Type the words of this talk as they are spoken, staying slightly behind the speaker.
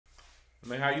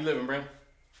Man, how you living, Brent?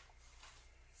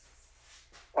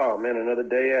 Oh man, another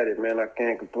day at it, man. I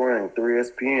can't complain. 3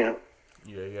 SPN.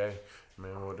 Yeah.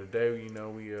 Man, well today, we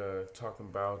talking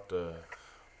about the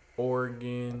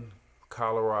Oregon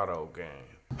Colorado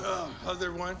game. How's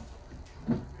everyone?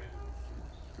 Can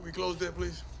we close that,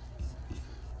 please?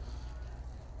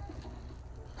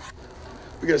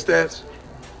 We got stats.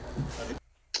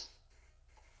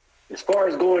 As far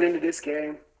as going into this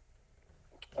game,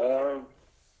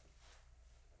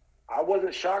 I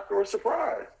wasn't shocked or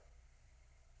surprised.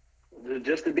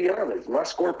 Just to be honest, my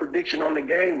score prediction on the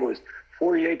game was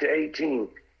 48-18,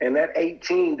 and that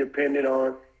 18 depended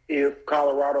on if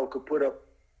Colorado could put up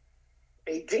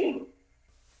 18.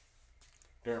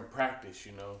 During practice,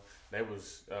 they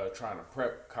was trying to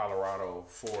prep Colorado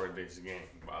for this game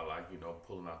by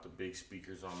pulling out the big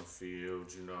speakers on the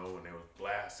field, and they was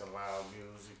blasting loud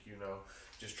music,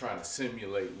 just trying to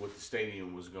simulate what the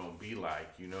stadium was gonna be like,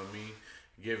 you know what I mean?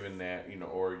 Given that,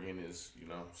 Oregon is,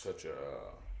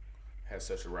 has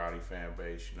such a rowdy fan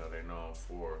base, they're known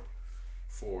for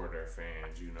their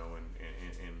fans,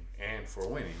 and for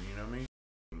winning, you know what I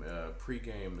mean?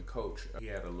 Pre-game, the coach, he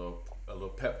had a little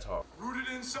pep talk. Rooted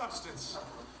in substance,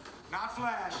 not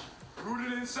flash.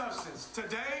 Rooted in substance.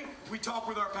 Today, we talk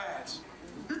with our pads.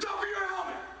 You talk with your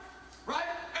helmet, right?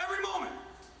 Every moment.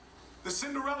 The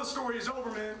Cinderella story is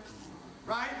over, man.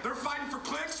 Right? They're fighting for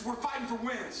clicks. We're fighting for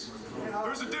wins.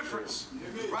 There's a difference,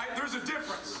 right? There's a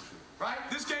difference, right?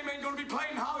 This game ain't going to be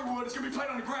played in Hollywood. It's going to be played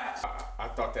on the grass. I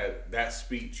thought that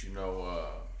speech,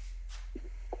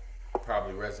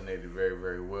 probably resonated very,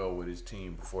 very well with his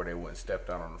team before they went and stepped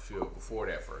out on the field before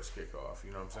that first kickoff.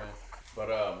 You know what I'm saying?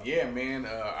 But yeah, man.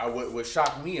 What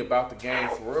shocked me about the game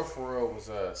for real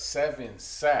was 7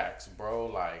 sacks, bro.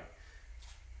 Like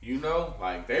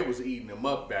they was eating them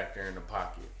up back there in the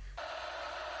pocket.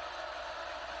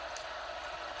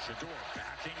 Shedeur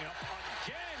backing up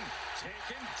again,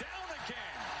 taken down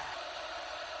again.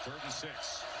 3rd and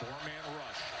 6, 4-man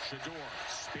rush. Shedeur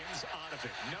spins out of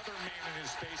it. Another man in his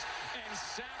face and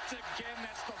sacked again.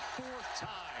 That's the 4th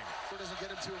time. Doesn't get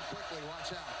it to him quickly.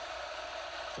 Watch out.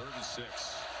 3rd and 6.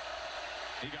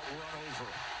 He got run over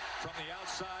from the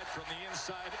outside, from the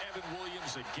inside. Evan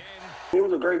Williams again. It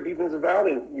was a great defensive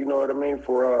outing, you know what I mean,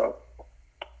 for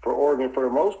Oregon for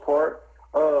the most part.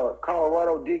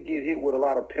 Colorado did get hit with a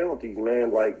lot of penalties,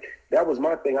 man. Like, that was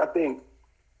my thing. I think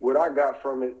what I got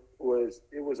from it was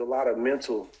a lot of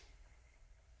mental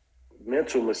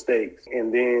mistakes,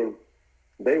 and then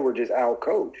they were just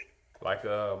out-coached. Like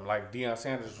Deion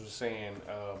Sanders was saying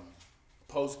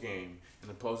post-game, in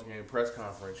the post-game press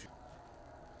conference.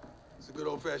 It's a good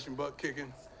old-fashioned butt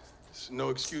kicking. It's no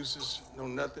excuses, no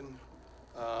nothing.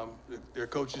 Their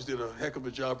coaches did a heck of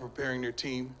a job preparing their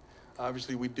team.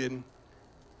 Obviously, we didn't.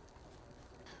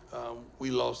 We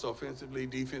lost offensively,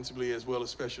 defensively, as well as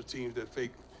special teams that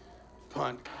fake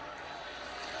punt.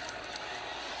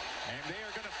 And they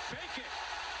are going to fake it.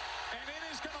 And it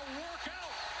is going to work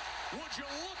out. Would you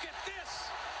look at this?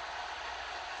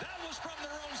 That was from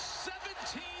their own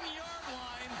 17-yard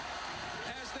line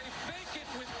as they fake it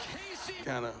with Casey.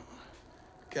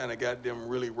 Kind of got them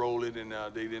really rolling, and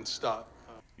they didn't stop.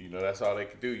 That's all they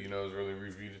could do, is really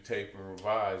review the tape and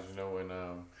revise, and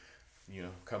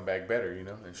come back better,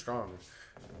 and stronger.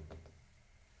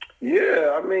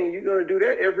 Yeah, I mean, you're gonna do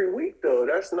that every week, though.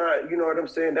 That's not, you know what I'm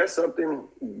saying. That's something.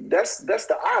 That's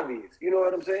the obvious. You know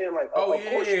what I'm saying? Like, of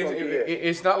course you're gonna do that.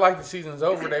 It's not like the season's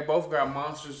over. They both got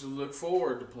monsters to look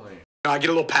forward to playing. I get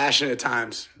a little passionate at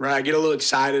times, right? I get a little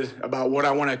excited about what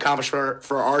I want to accomplish for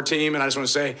our team, and I just want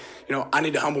to say, I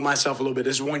need to humble myself a little bit.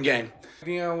 This is one game.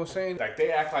 Deion was saying, like,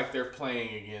 they act like they're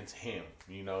playing against him.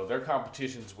 Their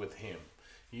competition's with him.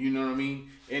 You know what I mean?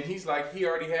 And he's like, he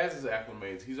already has his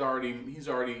acclimates. He already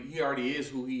is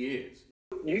who he is.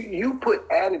 You put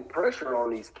added pressure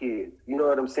on these kids, you know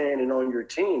what I'm saying, and on your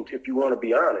team, if you want to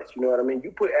be honest, you know what I mean?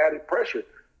 You put added pressure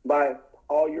by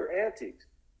all your antics,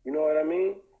 you know what I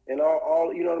mean? And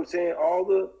all you know what I'm saying, all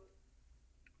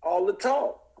the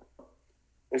talk,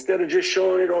 instead of just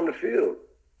showing it on the field.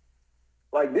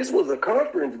 Like, this was a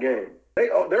conference game. They're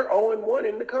 0-1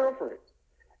 in the conference.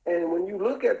 And when you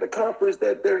look at the conference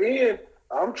that they're in,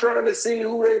 I'm trying to see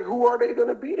who are they going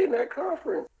to beat in that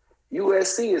conference.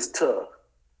 USC is tough.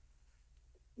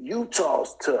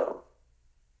 Utah's tough.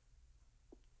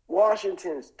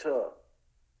 Washington's tough.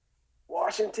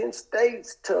 Washington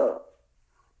State's tough.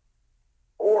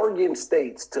 Oregon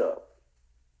State's tough.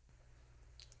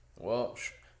 Well,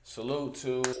 salute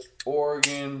to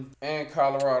Oregon and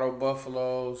Colorado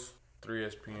Buffaloes. 3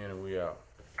 SPN, and we out.